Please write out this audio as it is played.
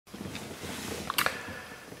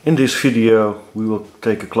In this video we will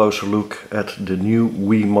take a closer look at the new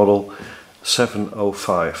WE model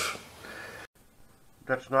 705.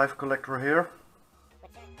 That's knife collector here.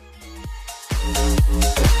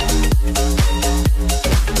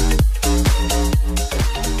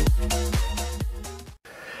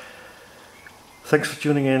 Thanks for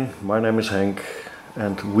tuning in. My name is Henk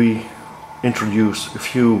and we introduced a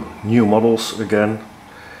few new models again.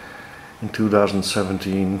 In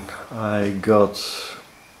 2017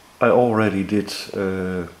 I already did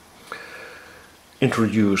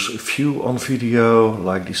introduce a few on video,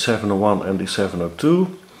 like the 701 and the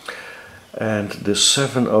 702, and the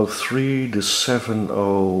 703, the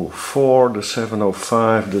 704, the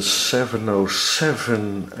 705, the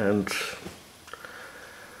 707, and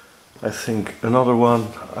I think another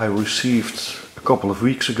one I received a couple of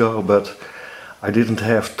weeks ago, but I didn't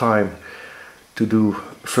have time to do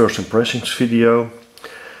first impressions video.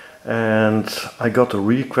 And I got a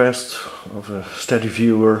request of a steady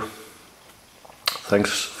viewer,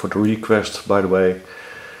 thanks for the request by the way,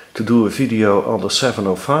 to do a video on the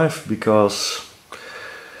 705 because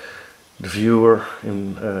the viewer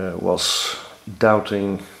was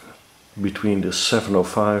doubting between the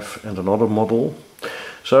 705 and another model.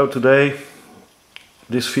 So today,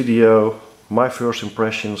 this video, my first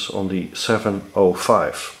impressions on the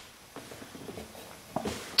 705.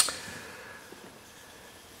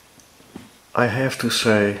 I have to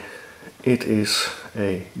say, it is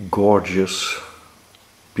a gorgeous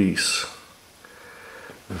piece.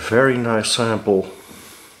 A very nice sample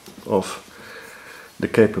of the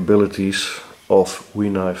capabilities of WE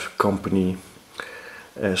Knife Company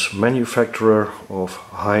as manufacturer of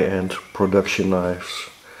high-end production knives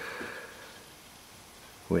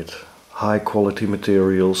with high quality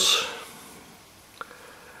materials,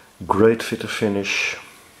 great fit and finish,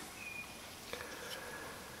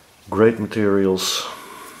 great materials.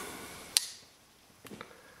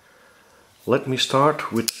 Let me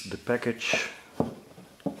start with the package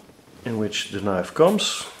in which the knife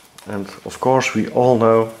comes, and of course we all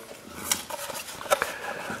know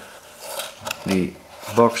the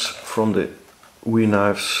box from the WE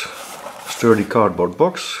Knives sturdy cardboard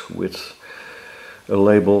box with a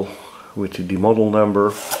label with the model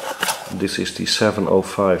number. This is the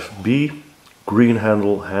 705B, green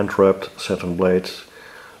handle, hand wrapped satin blade,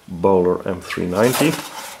 Bowler M390.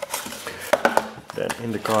 Then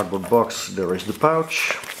in the cardboard box there is the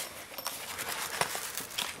pouch.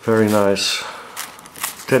 Very nice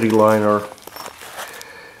teddy liner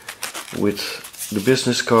with the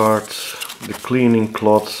business card, the cleaning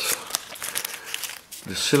cloth,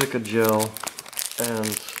 the silica gel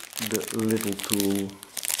and the little tool.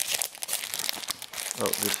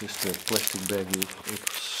 Oh, this is the plastic baggie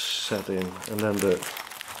it's set in, and then the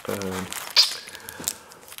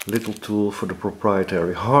little tool for the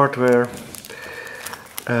proprietary hardware.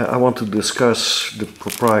 I want to discuss the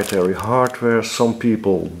proprietary hardware. Some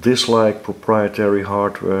people dislike proprietary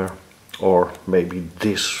hardware, or maybe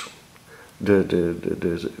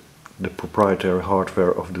the proprietary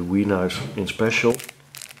hardware of the WE Knives in special,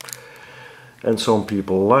 and some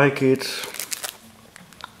people like it.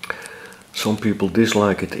 Some people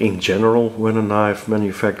dislike it in general when a knife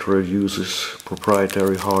manufacturer uses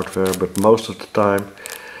proprietary hardware, but most of the time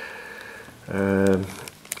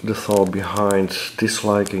the thought behind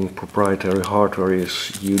disliking proprietary hardware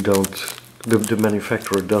is the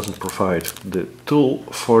manufacturer doesn't provide the tool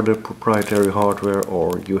for the proprietary hardware,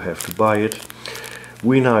 or you have to buy it.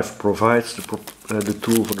 WE Knife provides the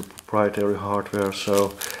tool for the proprietary hardware,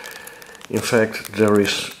 so in fact there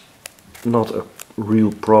is not a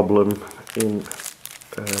real problem in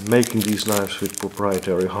making these knives with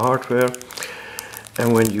proprietary hardware.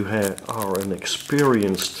 And when you are an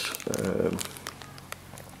experienced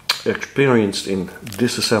in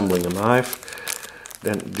disassembling a knife,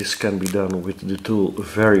 then this can be done with the tool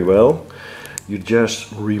very well. You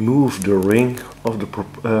just remove the ring of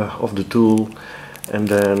the tool and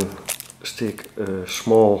then stick a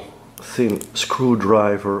small thin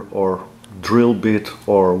screwdriver or drill bit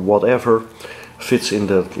or whatever fits in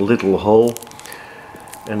that little hole,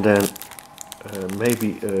 and then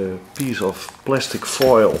maybe a piece of plastic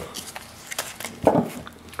foil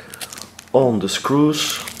on the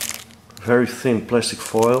screws, very thin plastic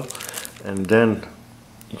foil, and then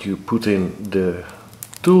you put in the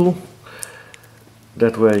tool.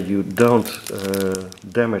 That way you don't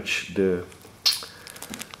damage the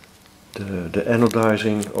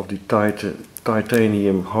anodizing of the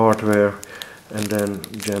titanium hardware, and then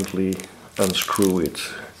gently unscrew it.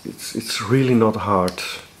 It's really not hard.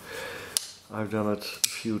 I've done it a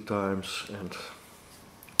few times and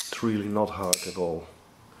it's really not hard at all.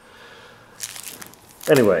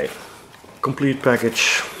 Anyway, complete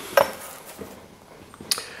package.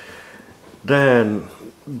 Then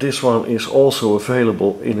this one is also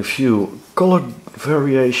available in a few color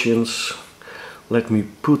variations. Let me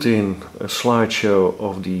put in a slideshow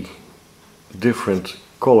of the different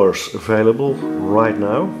colors available right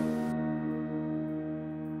now.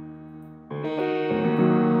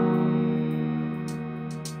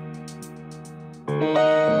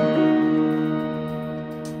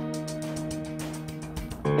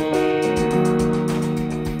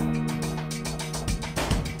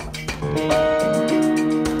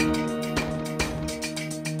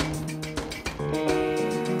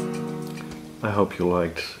 I hope you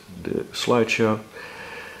liked the slideshow.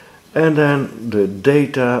 And then the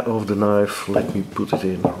data of the knife, let me put it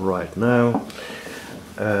in right now.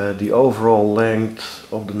 The overall length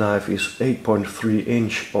of the knife is 8.3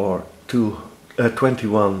 inch or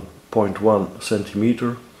 21.1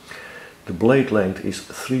 centimeter. The blade length is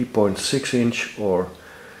 3.6 inch or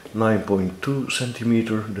 9.2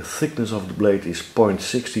 centimeter. The thickness of the blade is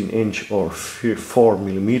 0.16 inch or 4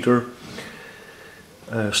 millimeter.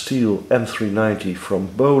 Steel M390 from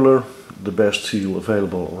Böhler, the best steel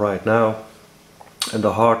available right now, and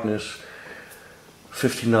the hardness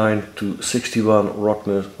 59 to 61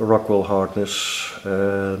 Rockwell hardness.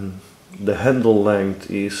 The handle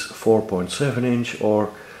length is 4.7 inch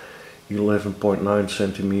or 11.9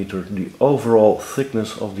 centimeter. The overall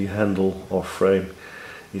thickness of the handle or frame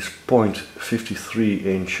is 0.53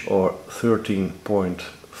 inch or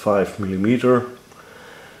 13.5 millimeter.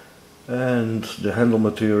 And the handle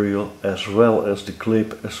material, as well as the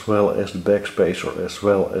clip, as well as the backspacer, as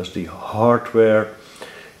well as the hardware,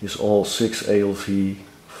 is all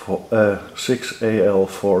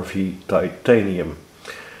 6AL4V titanium.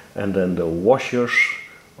 And then the washers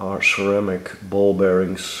are ceramic ball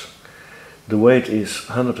bearings. The weight is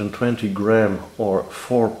 120 gram or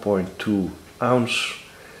 4.2 ounce.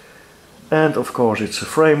 And of course it's a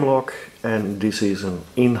frame lock, and this is an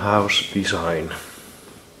in-house design.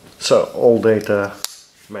 So, all data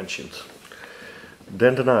mentioned.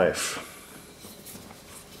 Then the knife.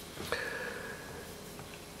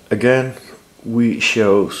 Again, we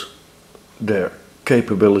show their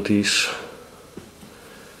capabilities.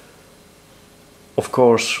 Of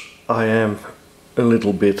course, I am a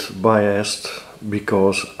little bit biased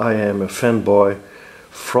because I am a fanboy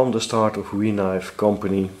from the start of WeKnife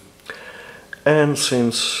company. And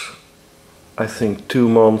since I think 2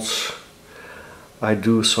 months I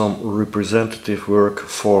do some representative work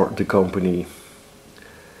for the company.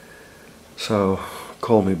 So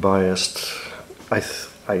call me biased.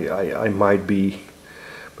 I might be,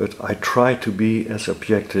 but I try to be as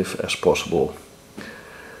objective as possible.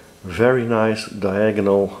 Very nice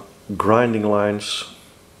diagonal grinding lines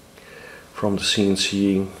from the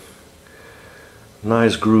CNCing.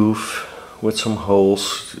 Nice groove with some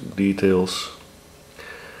holes, details.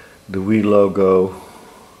 The We logo.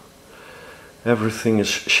 Everything is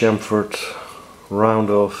chamfered,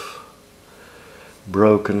 round off,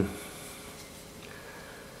 broken.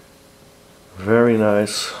 Very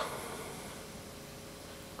nice.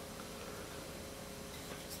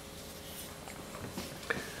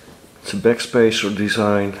 It's a backspacer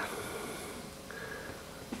design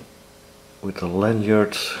with a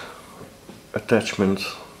lanyard attachment.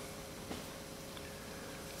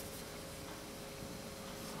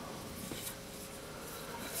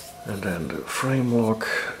 And then the frame lock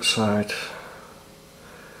side.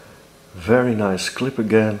 Very nice clip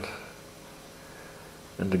again.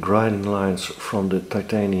 And the grinding lines from the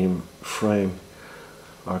titanium frame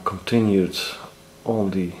are continued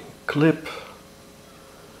on the clip.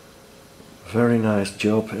 Very nice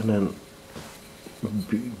job. And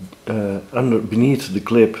then beneath the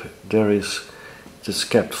clip there is, it's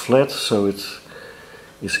kept flat, so it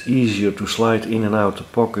is easier to slide in and out the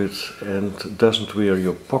pocket and doesn't wear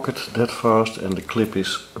your pocket that fast, and the clip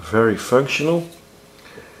is very functional.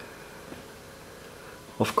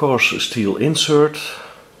 Of course, a steel insert.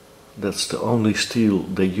 That's the only steel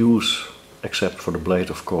they use, except for the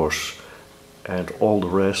blade of course, and all the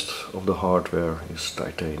rest of the hardware is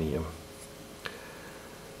titanium.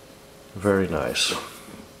 Very nice.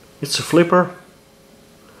 It's a flipper,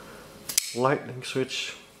 lightning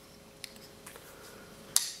switch,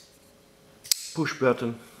 push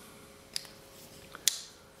button.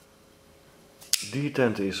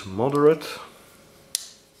 Detent is moderate.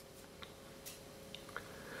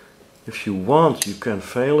 If you want, you can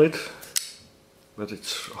fail it, but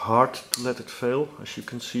it's hard to let it fail, as you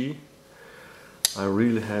can see. I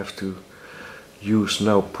really have to use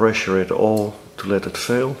no pressure at all to let it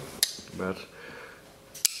fail, but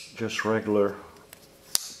just regular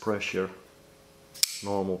pressure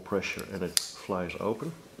normal pressure and it flies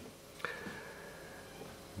open.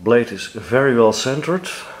 Blade is very well centered.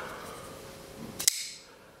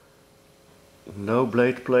 No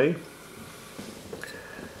blade play.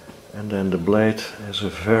 And then the blade has a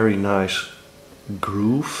very nice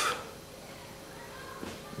groove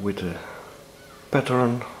with a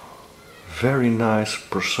pattern, very nice,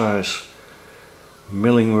 precise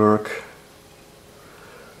milling work,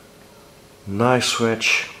 nice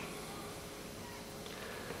switch.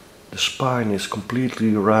 The spine is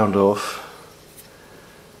completely round off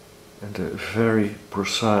and a very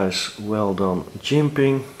precise, well done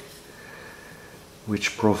jimping,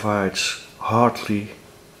 which provides hardly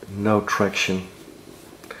no traction.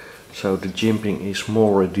 So the jimping is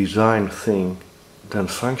more a design thing than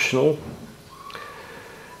functional.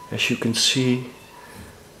 As you can see,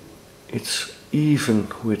 it's even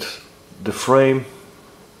with the frame,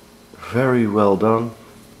 very well done.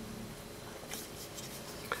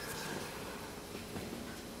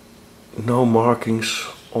 No markings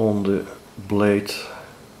on the blade.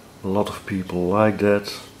 A lot of people like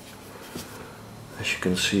that. As you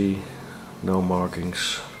can see, no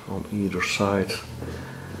markings on either side.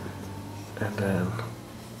 And then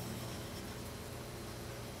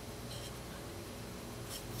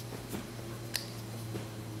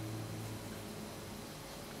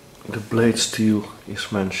the blade steel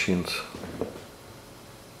is mentioned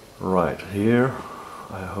right here.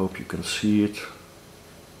 I hope you can see it.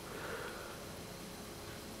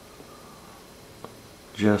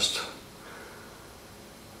 Just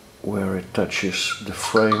where it touches the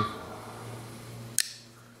frame.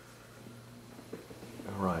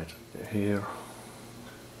 Right here.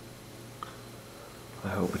 I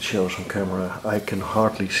hope it shows on camera. I can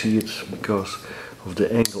hardly see it because of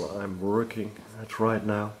the angle I'm working at right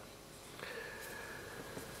now.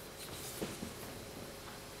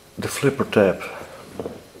 The flipper tab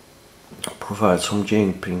provides some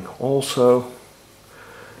jimping also,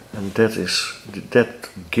 and that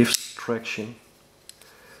gives traction,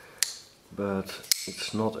 but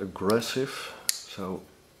it's not aggressive, so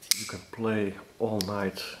you can play all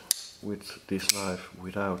night with this knife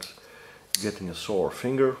without getting a sore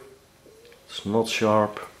finger. It's not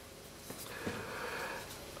sharp.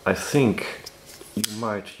 I think you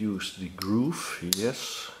might use the groove.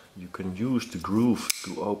 Yes, you can use the groove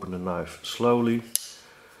to open the knife slowly,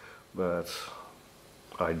 but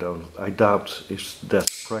I doubt it's that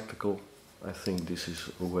practical. I think this is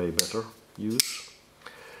a way better use.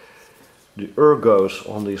 The ergos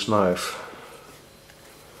on this knife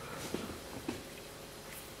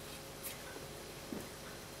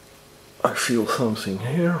I feel something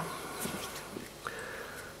here.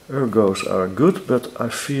 Ergos are good, but I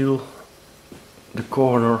feel the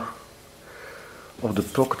corner of the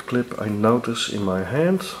pocket clip I notice in my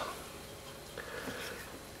hand.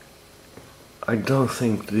 I don't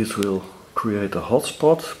think this will create a hot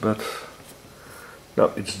spot, but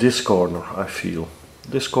no, it's this corner I feel.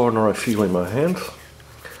 This corner I feel in my hand.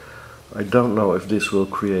 I don't know if this will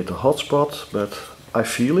create a hot spot, but I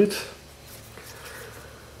feel it.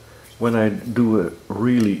 When I do an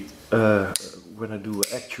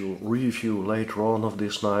actual review later on of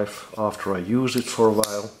this knife, after I use it for a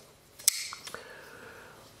while,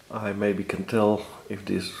 I maybe can tell if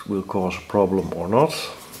this will cause a problem or not.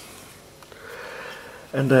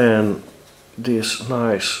 And then this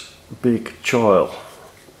nice big choil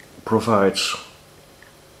provides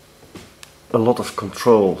a lot of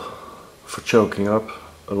control for choking up,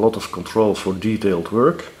 a lot of control for detailed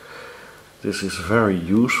work. This is very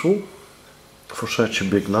useful for such a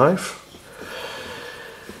big knife.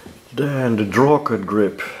 Then the draw cut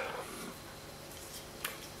grip.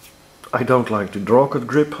 I don't like the draw cut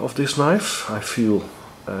grip of this knife. I feel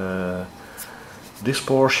this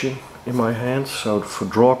portion in my hand, so for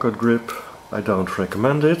draw cut grip I don't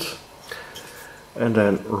recommend it. And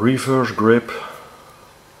then reverse grip,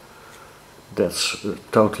 that's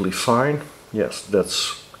totally fine. Yes,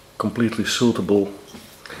 that's completely suitable.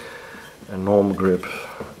 And normal grip,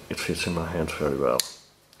 it fits in my hand very well.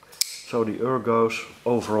 So the ergos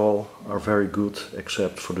overall are very good,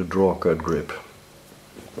 except for the draw cut grip.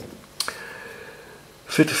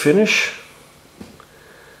 Fit to finish.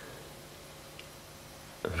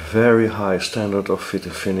 A very high standard of fit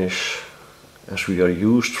and finish, as we are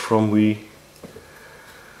used from WE.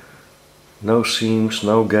 No seams,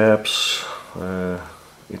 no gaps.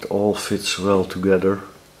 It all fits well together.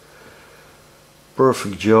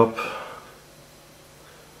 Perfect job.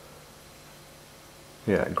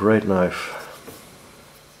 Yeah, great knife.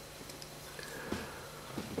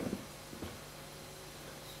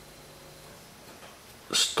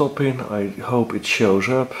 Stopping, I hope it shows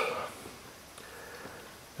up.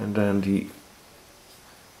 and then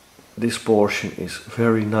this portion is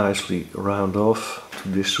very nicely round off to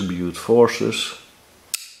distribute forces.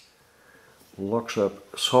 Locks up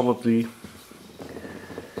solidly.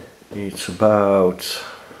 It's about,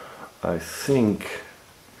 I think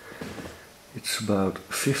it's about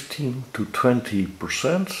 15 to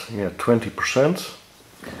 20%. Yeah, 20%.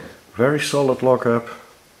 Very solid lockup,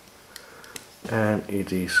 and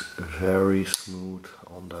it is very smooth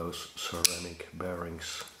on those ceramic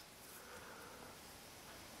bearings.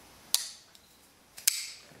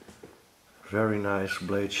 Very nice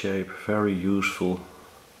blade shape, very useful.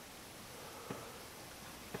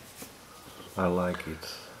 I like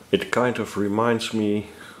it. It kind of reminds me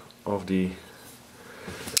of the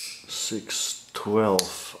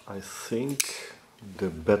 612, I think, the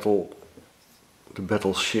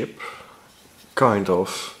battleship, kind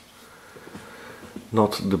of.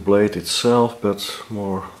 Not the blade itself, but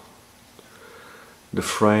more the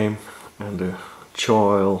frame and the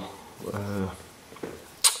choil.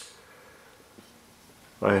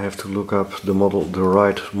 I have to look up the model, the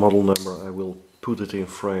right model number. I will put it in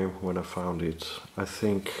frame when I found it. I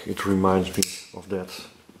think it reminds me of that.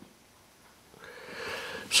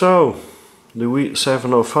 So, the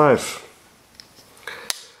W705.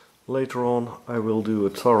 Later on I will do a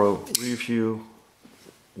thorough review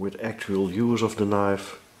with actual use of the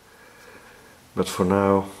knife. But for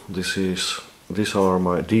now, these are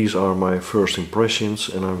my first impressions,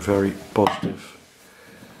 and I'm very positive,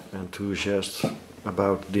 enthusiastic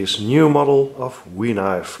about this new model of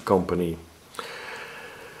WeKnife company.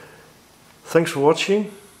 Thanks for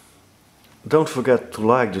watching. Don't forget to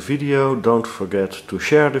like the video, don't forget to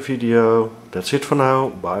share the video. That's it for now.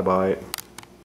 Bye bye.